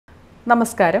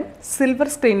നമസ്കാരം സിൽവർ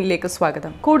സ്ക്രീനിലേക്ക്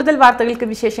സ്വാഗതം. കൂടുതൽ വാർത്തകൾക്ക്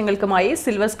വിശേഷങ്ങൾക്കുമായി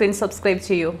സിൽവർ സ്ക്രീൻ സബ്സ്ക്രൈബ്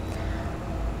ചെയ്യൂ.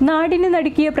 നാടിനെ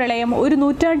നടുക്കിയ പ്രളയം ഒരു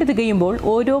നൂറ്റാണ്ട് തികയുമ്പോൾ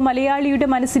ഓരോ മലയാളിയുടെ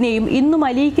മനസ്സിനെയും ഇന്നും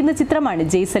അലിയിക്കുന്ന ചിത്രമാണ്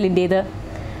ജയ്സലിൻ്റേത്.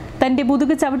 തൻ്റെ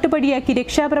മുതുക് ചവിട്ടുപടിയാക്കി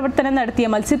രക്ഷാപ്രവർത്തനം നടത്തിയ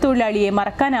മത്സ്യത്തൊഴിലാളിയെ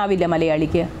മറക്കാനാവില്ല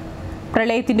മലയാളിക്ക്.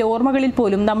 പ്രളയത്തിൻ്റെ ഓർമ്മകളിൽ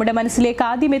പോലും നമ്മുടെ മനസ്സിലേക്ക്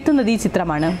ആദ്യം എത്തുന്നത് ഈ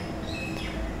ചിത്രമാണ്.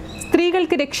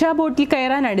 സ്ത്രീകൾക്ക് രക്ഷാബോട്ടിൽ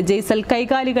കയറാനാണ് ജയ്സൽ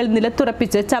കൈകാലുകൾ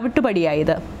നിലത്തുറപ്പിച്ച്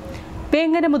ചവിട്ടുപടിയായത്.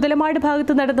 വേങ്ങര മുതലമാട്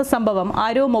ഭാഗത്ത് നടന്ന സംഭവം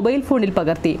ആരോ മൊബൈൽ ഫോണിൽ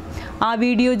പകർത്തി. ആ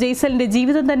വീഡിയോ ജയ്സലിൻ്റെ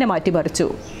ജീവിതം തന്നെ മാറ്റിമറിച്ചു.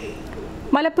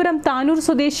 മലപ്പുറം താനൂർ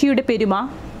സ്വദേശിയുടെ പെരുമ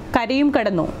കരയും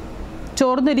കടന്നു.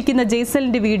 ചോർന്നൊലിക്കുന്ന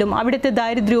ജയ്സലിൻ്റെ വീടും അവിടുത്തെ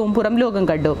ദാരിദ്ര്യവും പുറം ലോകം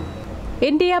കണ്ടു.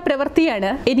 എൻ്റെ ആ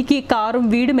പ്രവൃത്തിയാണ് എനിക്ക് കാറും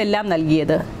വീടുമെല്ലാം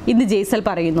നൽകിയത്, ഇന്ന് ജയ്സൽ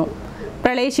പറയുന്നു.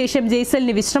 പ്രളയശേഷം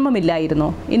ജയ്സലിന് വിശ്രമമില്ലായിരുന്നു.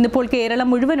 ഇന്നിപ്പോൾ കേരളം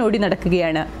മുഴുവൻ ഓടി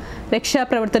നടക്കുകയാണ്.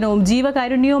 രക്ഷാപ്രവർത്തനവും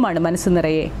ജീവകാരുണ്യവുമാണ് മനസ്സ്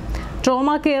നിറയെ. ട്രോമ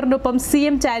കെയറിനൊപ്പം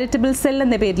CM ചാരിറ്റബിൾ സെൽ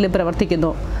എന്ന പേരിൽ പ്രവർത്തിക്കുന്നു.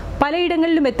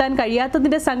 പലയിടങ്ങളിലും എത്താൻ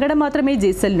കഴിയാത്തതിൻ്റെ സങ്കടം മാത്രമേ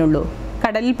ജയ്സലിനുള്ളൂ.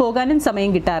 കടലിൽ പോകാനും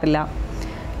സമയം കിട്ടാറില്ല.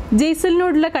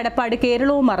 ജയ്സലിനോടുള്ള കടപ്പാട്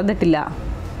കേരളവും മറന്നിട്ടില്ല.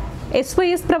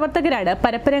 SYS പ്രവർത്തകരാണ്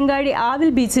പരപ്പരങ്ങാടി ആവിൽ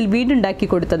ബീച്ചിൽ വീടുണ്ടാക്കി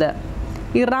കൊടുത്തത്.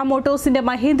 ഇറ മോട്ടോഴ്സിൻ്റെ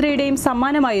മഹേന്ദ്രയുടെയും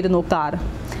സമ്മാനമായിരുന്നു കാർ.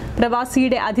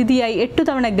 പ്രവാസിയുടെ അതിഥിയായി 8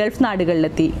 തവണ ഗൾഫ്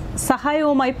നാടുകളിലെത്തി.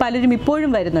 സഹായവുമായി പലരും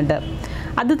ഇപ്പോഴും വരുന്നുണ്ട്.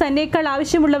 അത് തന്നേക്കാൾ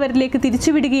ആവശ്യമുള്ളവരിലേക്ക്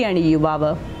തിരിച്ചുവിടുകയാണ് ഈ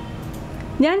യുവാവ്.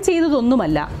 ഞാൻ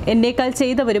ചെയ്തതൊന്നുമല്ല, എന്നേക്കാൾ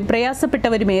ചെയ്തവരും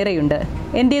പ്രയാസപ്പെട്ടവരും ഏറെയുണ്ട്.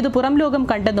 എൻ്റേത് പുറം ലോകം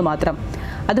കണ്ടെന്നു മാത്രം.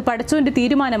 അത് പടച്ചോൻ്റെ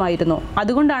തീരുമാനമായിരുന്നു.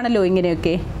 അതുകൊണ്ടാണല്ലോ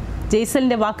ഇങ്ങനെയൊക്കെ.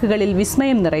 ജയ്സലിൻ്റെ വാക്കുകളിൽ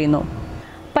വിസ്മയം നിറയുന്നു.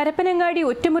 പരപ്പനങ്ങാടി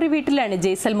ഒറ്റമുറി വീട്ടിലാണ്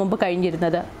ജയ്സൽ മുമ്പ്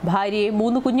കഴിഞ്ഞിരുന്നത്. ഭാര്യയെ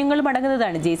 3 കുഞ്ഞുങ്ങളും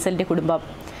അടങ്ങുന്നതാണ് ജയ്സലിൻ്റെ കുടുംബം.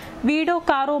 വീടോ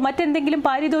കാറോ മറ്റെന്തെങ്കിലും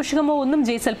പാരിതോഷികമോ ഒന്നും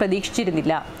ജയ്സൽ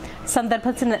പ്രതീക്ഷിച്ചിരുന്നില്ല.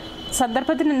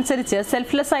 സന്ദർഭത്തിനനുസരിച്ച്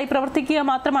സെൽഫ്ലെസ്സായി പ്രവർത്തിക്കുക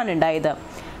മാത്രമാണ് ഉണ്ടായത്.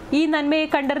 ഈ നന്മയെ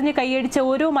കണ്ടറിഞ്ഞ് കൈയടിച്ച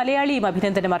ഓരോ മലയാളിയും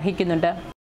അഭിനന്ദനം അർഹിക്കുന്നുണ്ട്.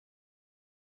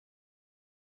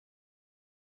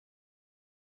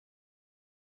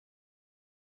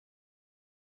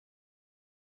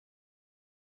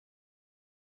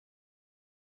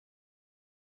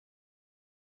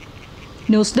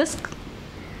 News desk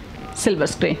silver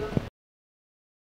screen.